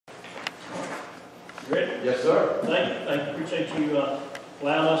Gretchen? Yes, sir. Thank you. Appreciate you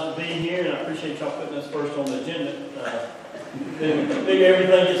allowing us to be here, and I appreciate y'all putting us first on the agenda. Think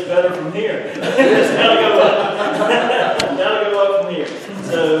everything gets better from here. Just gotta go up. Gotta go up from here.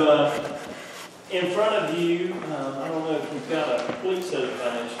 So, in front of you, I don't know if we've got a complete set of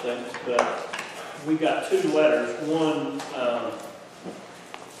financial statements, but we got two letters.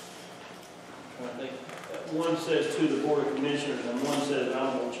 One says to the Board of Commissioners, and one says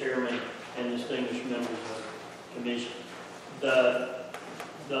Honorable Chairman and distinguished members of the Commission. The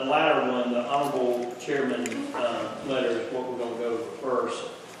latter one, the Honorable Chairman letter, is what we're going to go over first.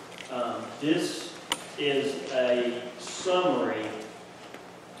 This is a summary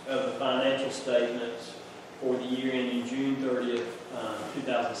of the financial statements for the year ending June 30th,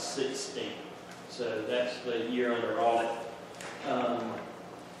 2016. So that's the year under audit.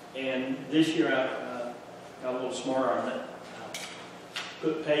 And this year I got a little smarter on that.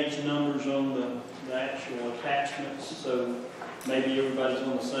 Put page numbers on the actual attachments, so maybe everybody's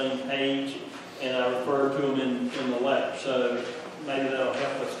on the same page, and I refer to them in the letter. So maybe that'll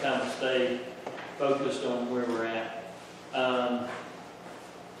help us kind of stay focused on where we're at.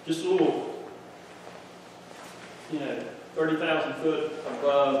 Just a little, 30,000 foot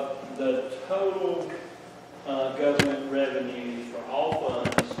above the total government revenue for all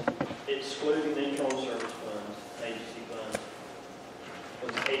funds, excluding the internal service funds, agency funds,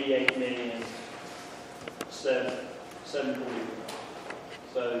 was $88,741,000.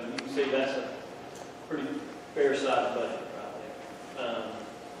 So you can see that's a pretty fair sized budget right there.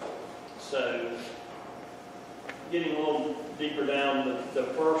 So getting a little deeper down, the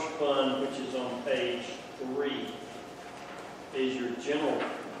first fund, which is on page 3, is your general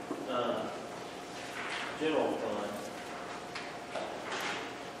fund.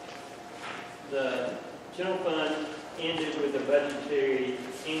 The general fund ended with a budgetary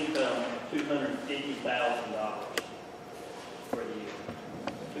income of $250,000 for the year.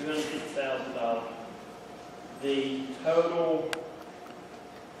 $250,000. The total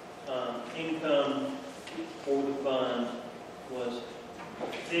income for the fund was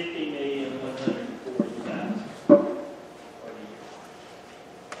 $50,140,000 for the year.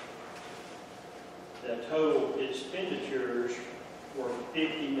 The total expenditures were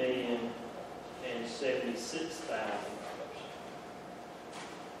 $50,076,000.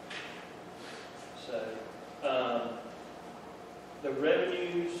 So the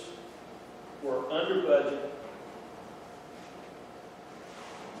revenues were under budget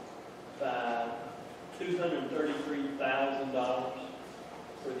by $233,000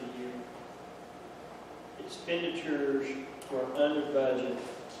 for the year. Expenditures were under budget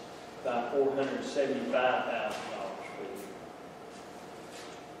by $475,000 for the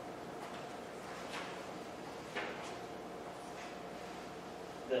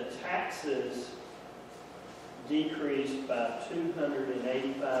year. The taxes decreased by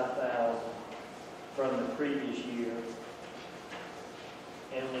 $285,000 from the previous year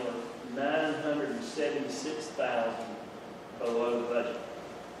and were $976,000 below the budget.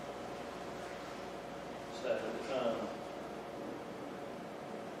 So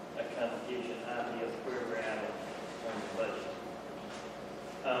that kind of gives you an idea of where we're at on the budget.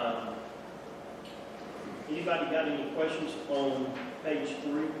 Anybody got any questions on page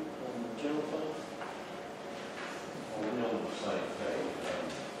 3 on the general fund? We're on the same page.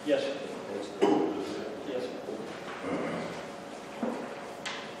 Yes, sir. Yes, sir.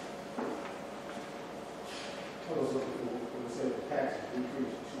 I was looking for, when it said the taxes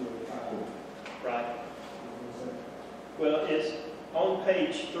decreased to $285,000. Right. Well, it's on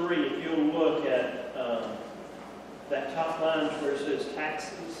page 3. If you'll look at that top line where it says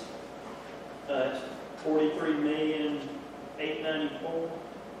taxes, it's $43,894,000,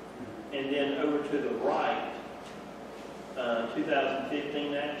 and then over to the right,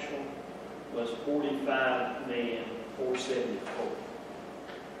 2015 actual was $45,474,000.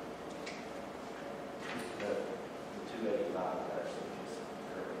 The 285 actually is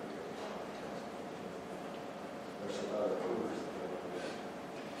current. There's some other orders that go with that.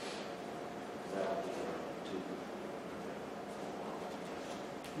 That would be two.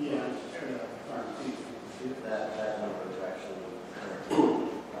 Yeah, That number is actually current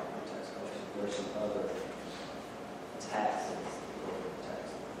property tax collection. There's some other taxes that go with tax.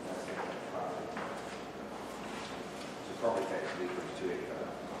 That's the property. So property tax decreased to $285,000.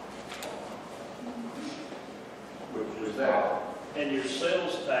 Which was that? And your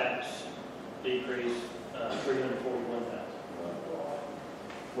sales tax decreased $341,000.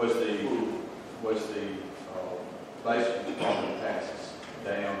 Was the basic property taxes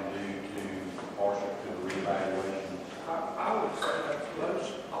down due to partial to the reevaluation? I would say that's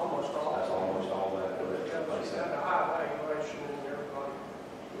almost all. That's almost all that.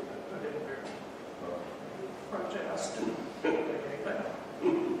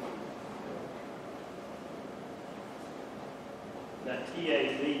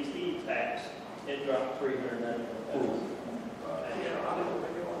 TAVT tax, it dropped $391,000. Yeah, I don't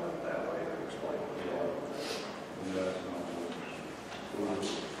think it went up that way, to explain it.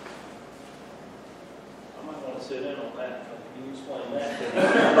 I might want to sit in on that, can you explain that?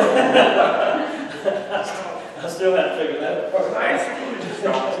 I still haven't figured that out. Basically,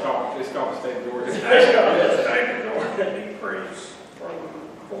 It's called state of Georgia. the state of Georgia decreased from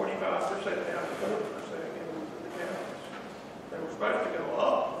 45% down to 40% in the counties. They were supposed to go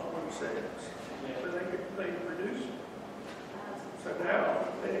up 46, so they reduced it. So now,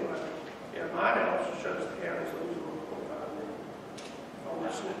 anyway, yeah, my analysis shows the counties losing 1.5 million.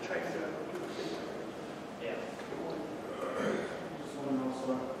 Unless it changed over to the city. Yeah. Just want to know,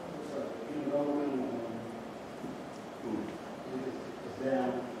 sir, enrollment is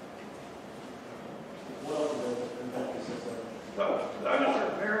down. Well, Those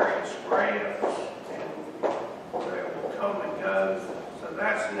are various grants, and they will come and go, so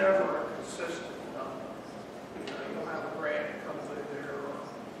that's never a consistent number. You know, you'll have a grant that comes through there, or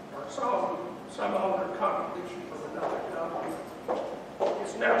some other contribution from another government.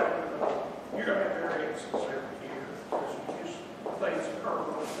 It's never, you're going to have variances every year, because things occur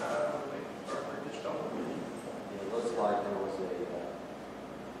all the time, or they just don't. It looks like there was a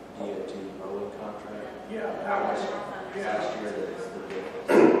DOT mowing contract Yeah, that was, last yeah. year that's the difference.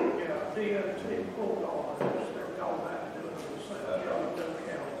 Yeah, DOT pulled all of this, they're going back to doing it themselves, the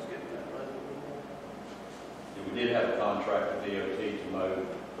county's getting that money anymore. We did have a contract with DOT to mow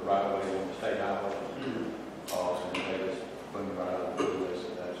the right of way on the state highway. And they just put the right of way, this,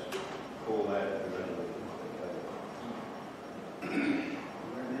 and that's pull that and then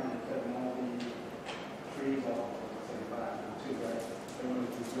right now, they're cutting all the trees off, say, 5 and 2, right? They want to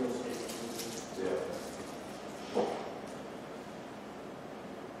do 0 space. yeah.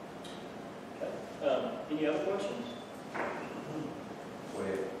 Okay. Any other questions? Go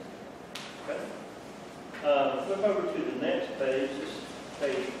ahead. Okay. Flip over to the next page, it's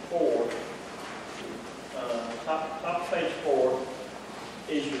page 4. Top of page 4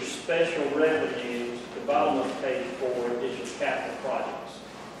 is your special revenues. The bottom of page 4 is your capital projects.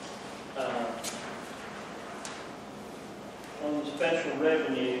 On the special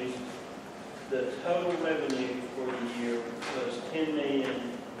revenues, the total revenue for the year was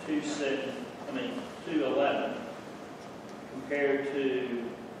 $10,211,000 compared to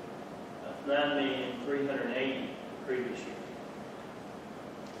 $9,380,000 the previous year.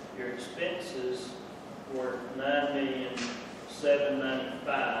 Your expenses were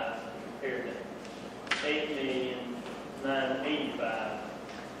 $9,795,000 compared to $8,985,000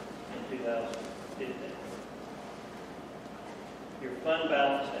 in 2015. Your fund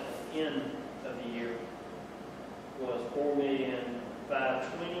balance at the end of the year was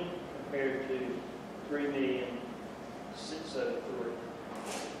 $4,520,000 compared to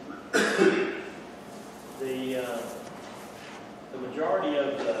 $3,603,000. The majority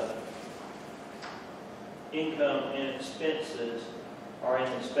of the income and expenses are in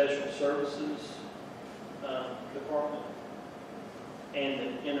the special services department and the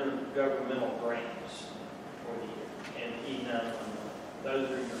intergovernmental grants for the year, and E911. Those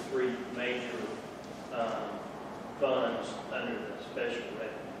are your three major funds under the special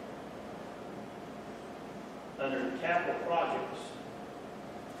revenue. Under the capital projects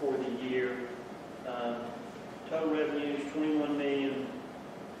for the year, total revenue is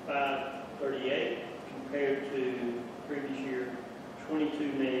 $21,538,000 compared to previous year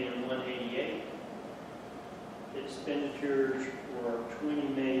 $22,188,000. Expenditures were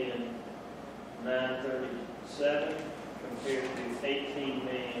 $20,937,000 compared to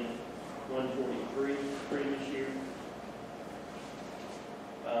 $18,143,000 previous year.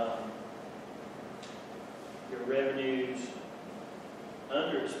 Your revenues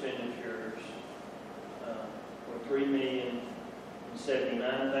under expenditures were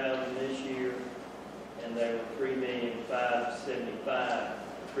 $3,079,000 this year, and they were $3,575,000 the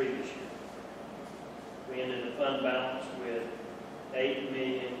previous year. We ended the fund balance with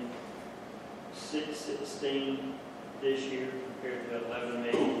 $8,616,000 this year compared to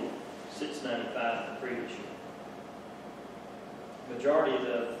 $11,695,000 the previous year. Majority of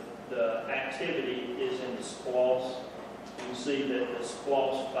the activity is in the SPLOS. You can see that the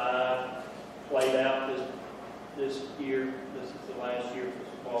SPLOS 5 played out this year. This is the last year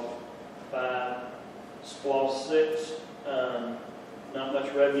for SPLOS 5. SPLOS 6, not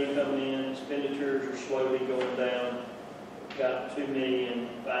much revenue coming in. Expenditures are slowly going down. We've got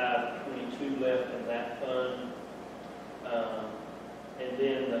 $2,522,000 left in that fund. And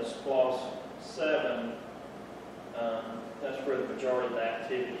then the SPLOS 7, that's where the majority of the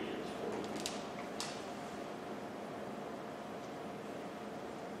activity is for.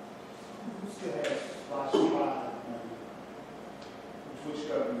 still has lots of five, which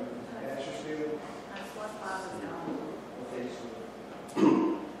government, Asher still, That's what five is on. okay, so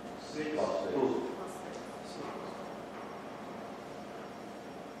six.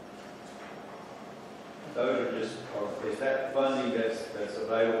 Those are just, is that funding that's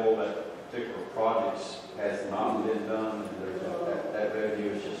available, that particular projects has not been done, and there's that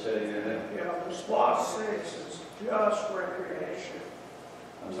revenue is just sitting in there? Yeah, the SPOS 6 is just recreation.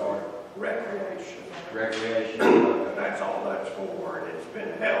 I'm sorry, Recreation. recreation? Okay. That's all that's for, and it's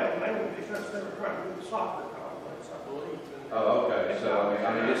been held mainly because they were trying to do the soccer complex, I believe. Oh, okay, so I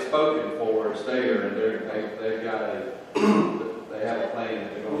mean, it's spoken for, it's there, and they've got they have a plan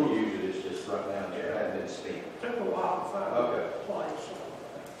that they're going to use it, it's just right now, it hasn't been spent. Took a while to find Okay. a place.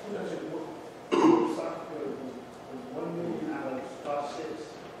 Does it work? Soccer was 1 million out of spot 6,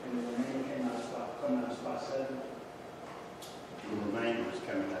 and the remaining came out of spot 7. The remainder is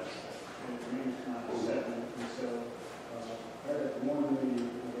coming out. And the remaining came out of 7, and so, out of the 1 million,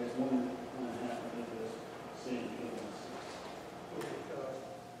 there's 1.5 of it was city kills.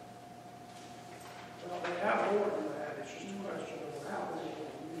 Well, they have more than that, it's just a question of how they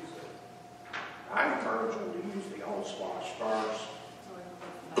want to use it. I encourage them to use the old SPOS first,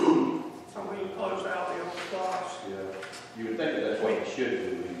 so we can close out the old SPOS. Yeah. You would think that that's what you should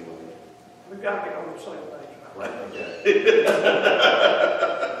do anyway. We've got to get on the same page about Right, that. okay.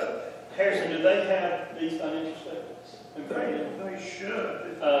 Harrison, do they have these financial statements? They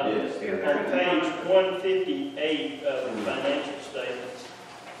should. Yes. On page 158 of the financial statements,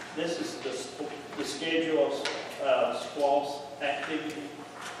 this is the schedule of SPOS activity.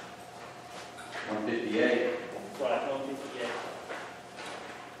 158. Right, 158.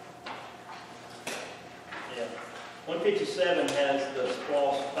 Yeah. 157 has the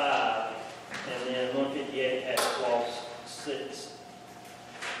SPOS 5, and then 158 has SPOS 6.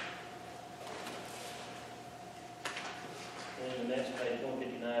 And the next page,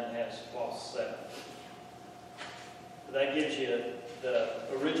 159, has SPOS 7. So that gives you the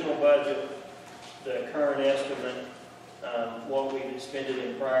original budget, the current estimate, what we've expended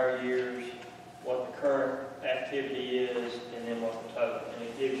in prior years, what the current activity is, and then what the total. And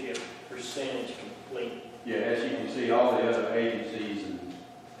it gives you a percentage complete. Yeah, as you can see, all the other agencies and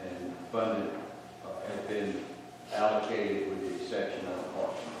funded have been allocated with the exception of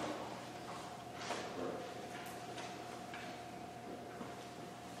Parks.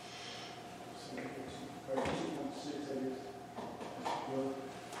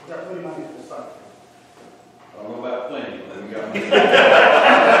 We got plenty of money for soccer. I don't know about plenty, but we got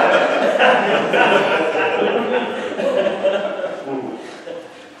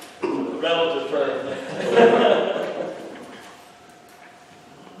Relative term.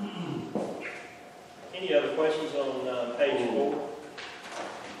 Any other questions on page 4?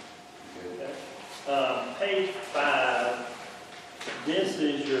 Okay. Page 5, this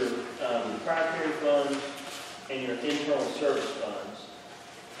is your proprietary funds and your internal service funds.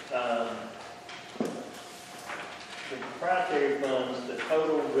 The proprietary funds, the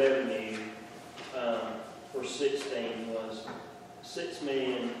total revenue for 16 was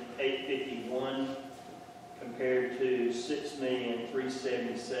 $6,851,000 compared to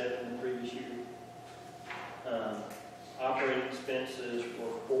 $6,377,000 the previous year. Operating expenses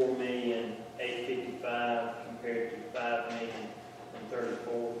were $4,855,000 compared to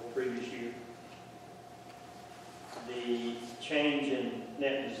 $5,034,000 the previous year. The change in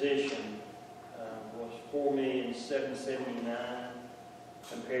net position was $4,779,000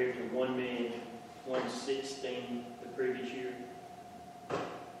 compared to $1,116,000 the previous year.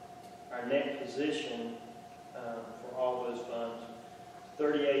 Our net position for all those funds,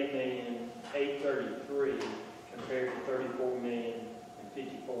 $38,833,000 compared to $34,054,000 the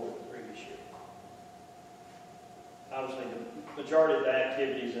previous year. Obviously, the majority of the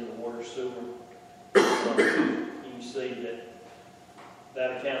activities in the water sewer, you can see that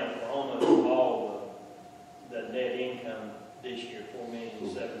accounted for almost all the net income this year,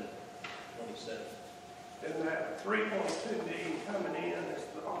 $4,727,000. And that 3.2 million coming in is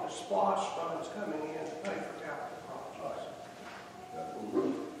all the SPOS funds coming in to pay for capital projects.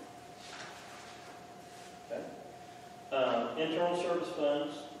 Okay. Internal service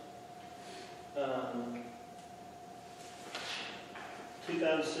funds.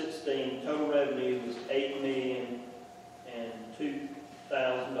 2016 total revenue was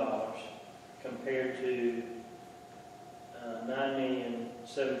 $8,002,000 compared to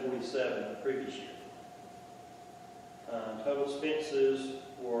 $9,747,000 the previous year. Total expenses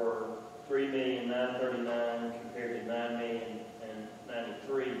were $3,939,000 compared to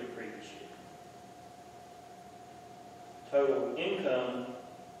 $9,093,000 the previous year. Total income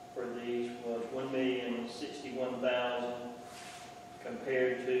for these was $1,061,000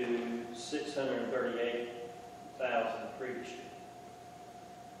 compared to $638,000 previous year.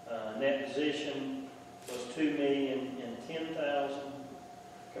 Net position was $2,010,000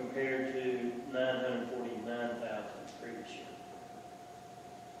 compared to $949,000 previous year.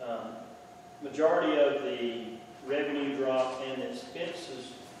 Majority of the revenue drop and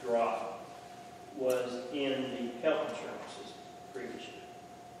expenses drop was in the health insurances previous year.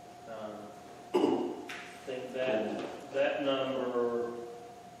 I think that number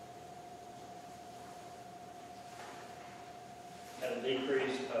had a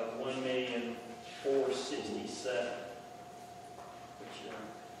decrease of $1,467,000, which is a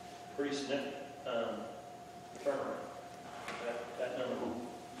pretty significant turnaround. That number.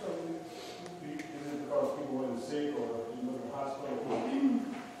 So, is it because people were sick or you were in the hospital?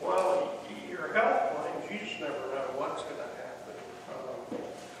 Well, your health claims, you just never know what's going to happen.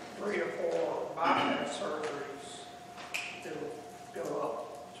 3 or 4 bypass surgeries, it'll go up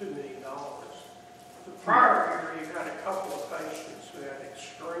 $2 million. The prior year, you had a couple of patients who had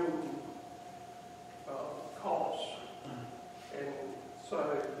extreme costs. And so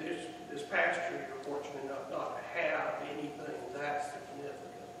this past year, you're fortunate enough not to have anything that significant.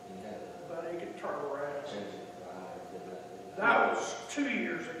 But it could turn around. That was 2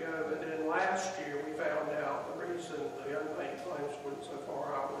 years ago, but then last year we found out the reason the unpaid claims went so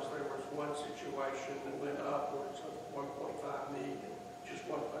far out was there was one situation that went upwards of $1.5 million, just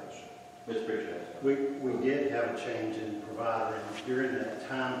one patient. Ms. Pritchard. We did have a change in provider, and during that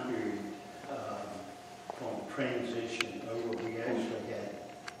time period, on transition over, we actually had,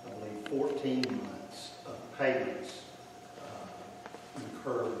 I believe, 14 months of payments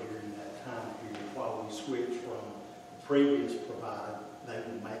incurred during that time period while we switched from the previous provider. They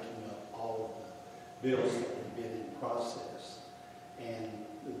were making up all of the bills that had been in process and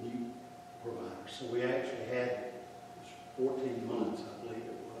the new provider. So we actually had 14 months, I believe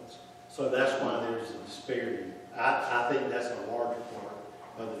it was. So that's why there's a disparity. I think that's a larger part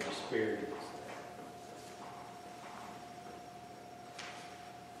of the disparities.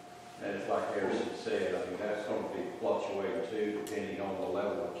 And it's like Harrison said, I mean, that's going to be fluctuating too, depending on the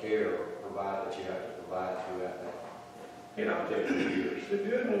level of care provided that you have to provide throughout that. You know, particular years. the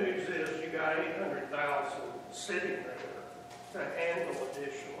good news is you got $800,000 sitting there to handle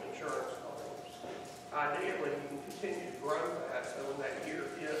additional insurance claims. Ideally, you can continue to grow that, so when that year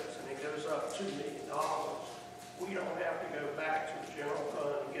hits and it goes up $2 million, we don't have to go back to the general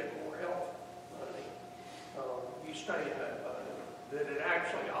fund and get more health money. You stay in that fund. That it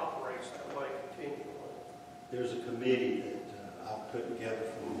actually operates that way continually. There's a committee that I've put together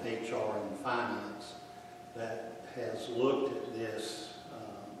from HR and finance that has looked at this,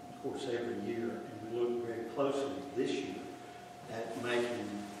 of course, every year, and we look very closely this year at making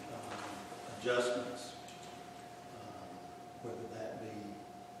adjustments, whether that be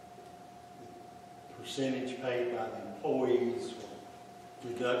the percentage paid by the employees or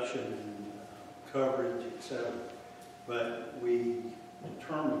reduction in coverage, etc. But we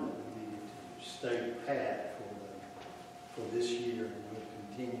determined that we needed to stay pat for this year, and we'll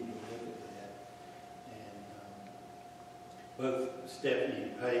continue to look at that. And both Stephanie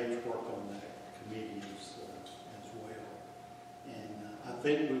and Paige work on that committee as well. And I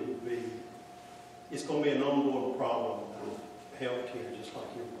think it's going to be an ongoing problem with healthcare, just like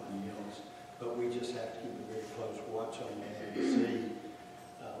everybody else. But we just have to keep a very close watch on that and see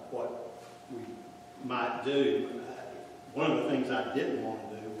what we might do. One of the things I didn't want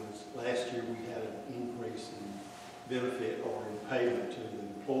to do was last year we had an increase in benefit or in payment to the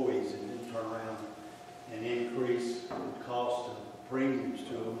employees and then turn around and increase the cost of premiums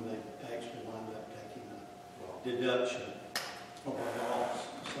to them, and they actually wound up taking a deduction of our loss.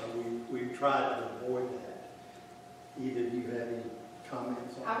 So we've tried to avoid that. Either of you have any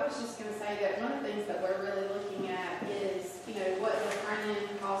comments on I was just going to say that one of the things that we're really looking at is, what the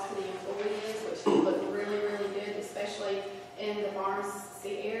front-end cost to the employee is, which can look really, really good, especially in the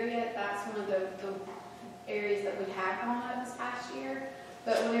pharmacy area. That's one of the areas that we have gone up this past year.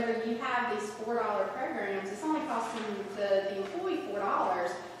 But whenever you have these $4 programs, it's only costing the employee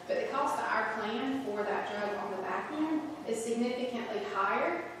 $4, but the cost to our plan for that drug on the back end is significantly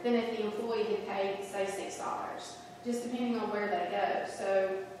higher than if the employee had paid, say, $6, just depending on where they go.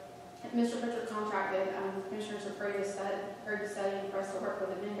 So Mr. Pritchard contracted, commissioners approved a study and for us to work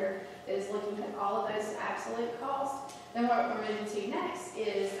with a vendor that is looking at all of those absolute costs. Then what we're moving to next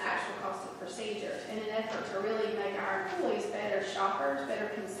is actual cost of procedure in an effort to really make our employees better shoppers, better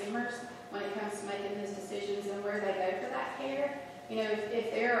consumers when it comes to making those decisions and where they go for that care. If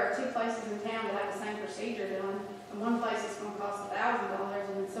there are 2 places in town that have the same procedure done, and one place is going to cost $1,000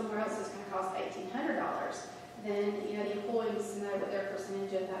 and then somewhere else is going to cost $1,800,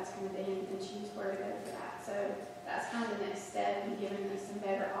 that's gonna be and choose where to go for that. So that's kind of the next step in giving them some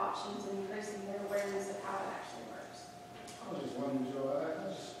better options and increasing their awareness of how it actually works. I was just wondering, Joe, I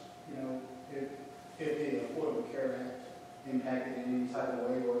just, if the Affordable Care Act impacted in any type of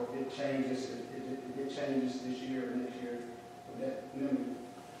way, or if it changes this year or next year, would that,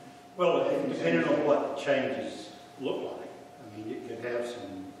 Well, depending on what the changes look like, I mean, it could have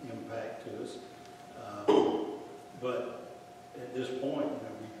some impact to us. But at this point,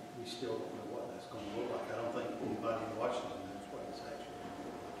 we still don't know what that's going to look like. I don't think anybody in Washington knows what it's actually going to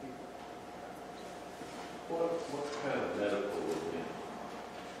look like either. What kind of medical event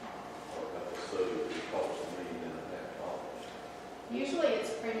or episode would cost $1.5 million? Usually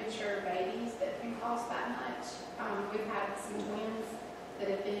it's premature babies that can cost that much. We've had some twins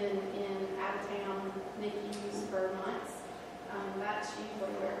that have been in out-of-town NICUs for months. That's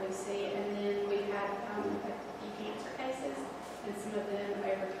usually where we see it. And then we've had a few cancer cases, and some of them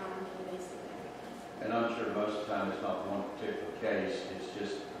over time can be significant. And I'm sure most of the time it's not one particular case, it's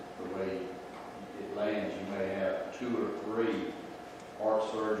just the way it lands. You may have 2 or 3 heart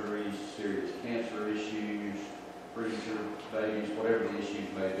surgeries, serious cancer issues, premature babies, whatever the issues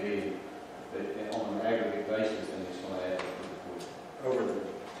may be. But on an aggregate basis, then it's going to add up pretty quick. Over the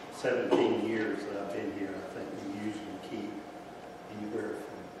 17 years that I've been here, I think we usually keep anywhere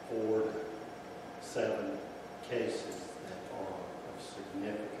from 4 to 7 cases that are of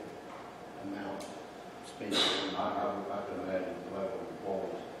significant amount spent. I can imagine the level of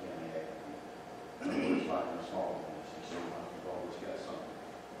employees in the aggregate. It's like in a small business, you seem like you've always got something.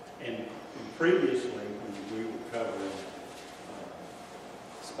 And previously, when we were covering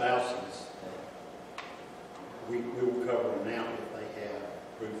spouses, we will cover them now if they have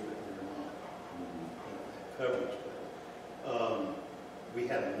proof that they're not coverage. But we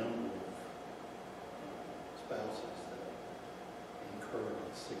had a number of spouses that incurred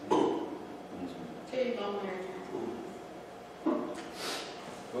significant. 2 long-term.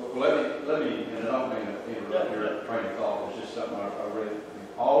 Well, let me, and I don't mean to interrupt your train of thought, it's just something I really,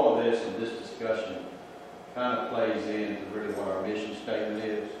 all of this and this discussion kind of plays into really what our mission statement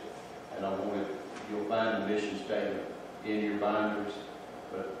is. And you'll find the mission statement in your binders,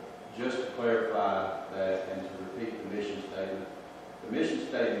 but just to clarify that and to repeat the mission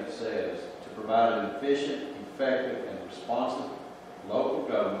statement says to provide an efficient, effective, and responsive local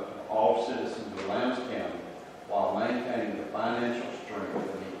government to all citizens of Lowndes County while maintaining the financial strength to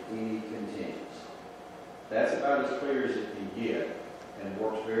meet any contingency. That's about as clear as it can get and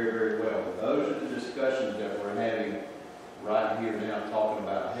works very, very well. And those are the discussions that we're having right here now, talking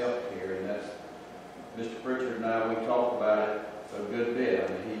about health care, and that's Mr. Pritchard and I, we talk about it a good bit.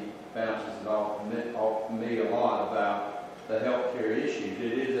 I mean, he bounces it off me a lot about the health care issues.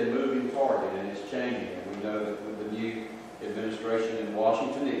 It is a moving target and it's changing, and we know that with the new administration in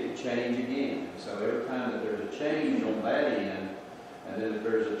Washington, it could change again. And so every time that there's a change on that end, and then if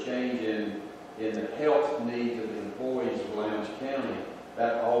there's a change in the health needs of the employees of Lowndes County,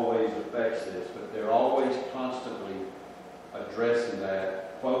 that always affects this. But they're always constantly addressing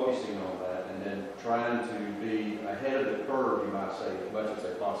that, focusing on that, and then trying to be ahead of the curve, you might say, as much as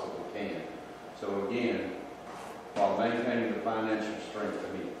they possibly can. So again, while maintaining the financial strength to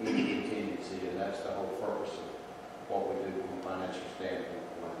meet any contingency, and that's the whole purpose of what we do from a financial standpoint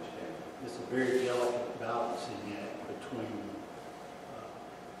for Lowndes County. It's a very delicate balancing act between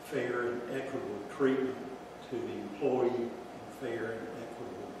fair and equitable treatment to the employee and fair and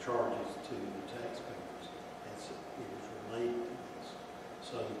equitable charges to the taxpayers as it is related to this.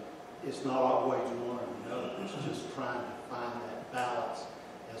 So it's not always one or the other. It's just trying to find that balance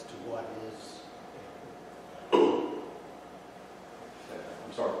as to what is equitable.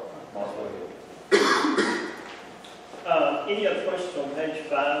 I'm sorry, Mark, go ahead. Any other questions on page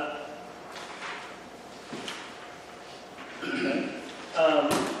 5? Okay.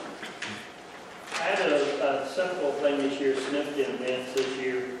 I had a simple thing this year, significant events this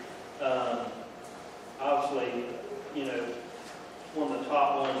year. Obviously, one of the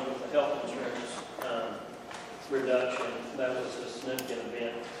top ones was the health insurance reduction. That was a significant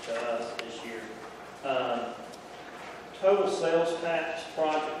event to us this year. Total sales tax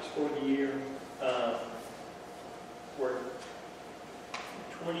projects for the year were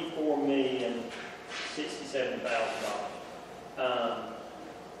 $24,067,000.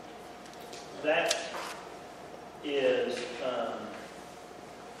 That is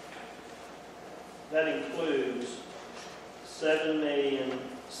that includes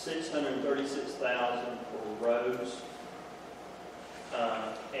 $7,636,000 for roads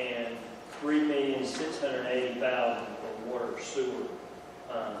and $3,680,000 for water sewer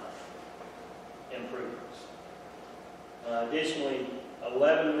improvements. Additionally, a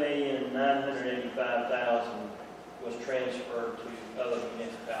 $11,985,000 was transferred to other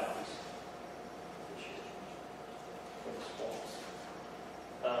municipalities this year for the schools.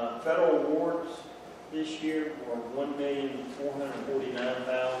 Federal awards this year were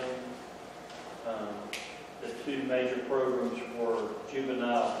 $1,449,000. The two major programs were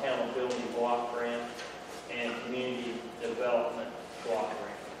Juvenile Accountability Block Grant and Community Development Block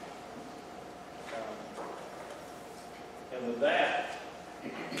Grant. And with that,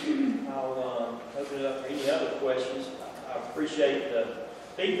 I'll open it up for any other questions. I appreciate the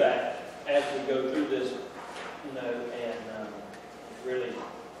feedback as we go through this, and really,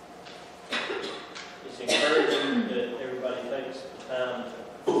 it's encouraging that everybody takes the time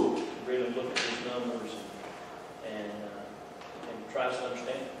to really look at these numbers and tries to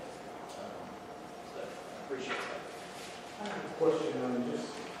understand it. So I appreciate that. I have a question on just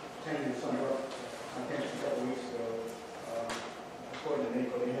changing some up. I think a couple weeks ago, according to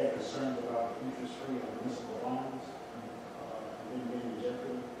NACO, they had concerns about interest free on municipal bonds and then being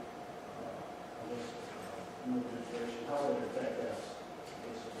rejected. New administration, how would it affect us?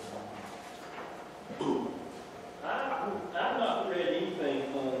 I've not read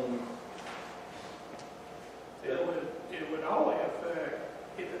anything on. It would only affect,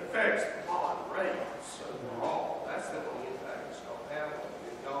 if it affects the bond rates overall, that's the only impact it's going to have.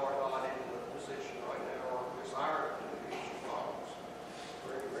 If y'all are not in the position right now or desire to issue bonds for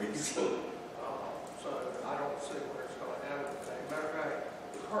any reason. So I don't see where it's going to have anything. Matter of fact,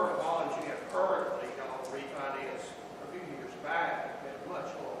 the current bonds you have currently, y'all refinance a few years back at much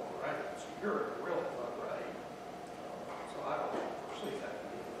lower rates. You're at a really low rate. So I don't foresee that.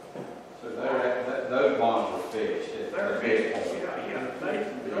 So those bonds are fixed at They're this fixed, point.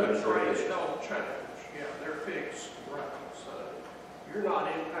 those rates don't change, they're fixed rates, so you're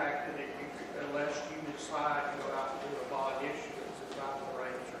not impacted unless you decide to go out and do a bond issuance if not the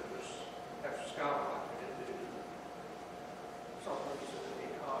rates are just have skyrocketed due to something in the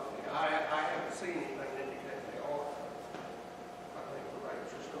economy. I haven't seen anything that indicate they are. I think the rates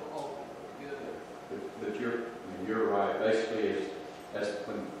are still holding pretty good. But you're right. Basically, that's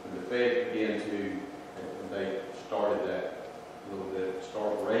when the Fed began to, when they started that a little bit,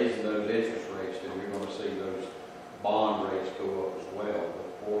 start raising those interest rates, then we're going to see those bond rates go up as well. But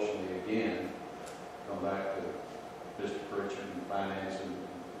fortunately, again, come back to Mr. Gretchen and finance and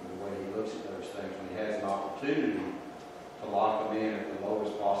the way he looks at those things, when he has an opportunity to lock them in at the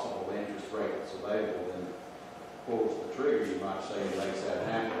lowest possible interest rate that's available, then pulls the trigger, you might say, and makes that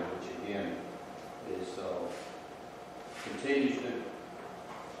happen, which again is continues to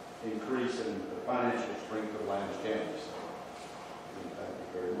increase in the financial strength of Lowndes County. So, thank you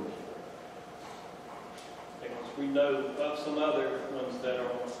very much. Because we know of some other ones that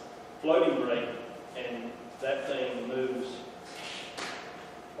are on floating rate, and that thing moves,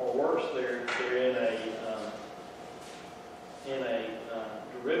 or worse, they're in a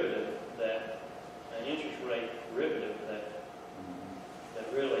derivative, that an interest rate derivative that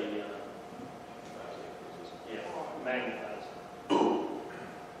really magnifies.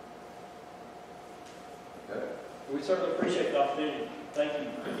 Okay. We certainly appreciate the opportunity. Thank you.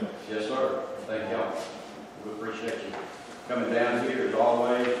 Yes, sir. Thank y'all. We appreciate you coming down here as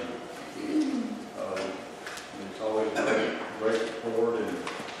always. It's always a great report, and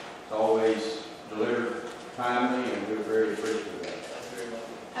it's always delivered timely, and we're very appreciative of that. Thank you very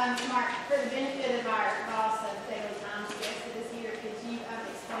much. Mark, for the benefit of our boss of Daily Times guest this year, could you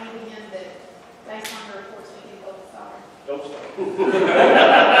explain to him that based on the reports we do, Gold Star? Gold Star.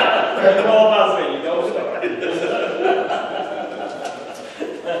 That's all about saying, Gold Star.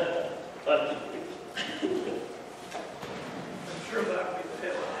 I'm sure that'll be the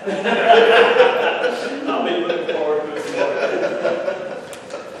headline. I'll be looking forward to it.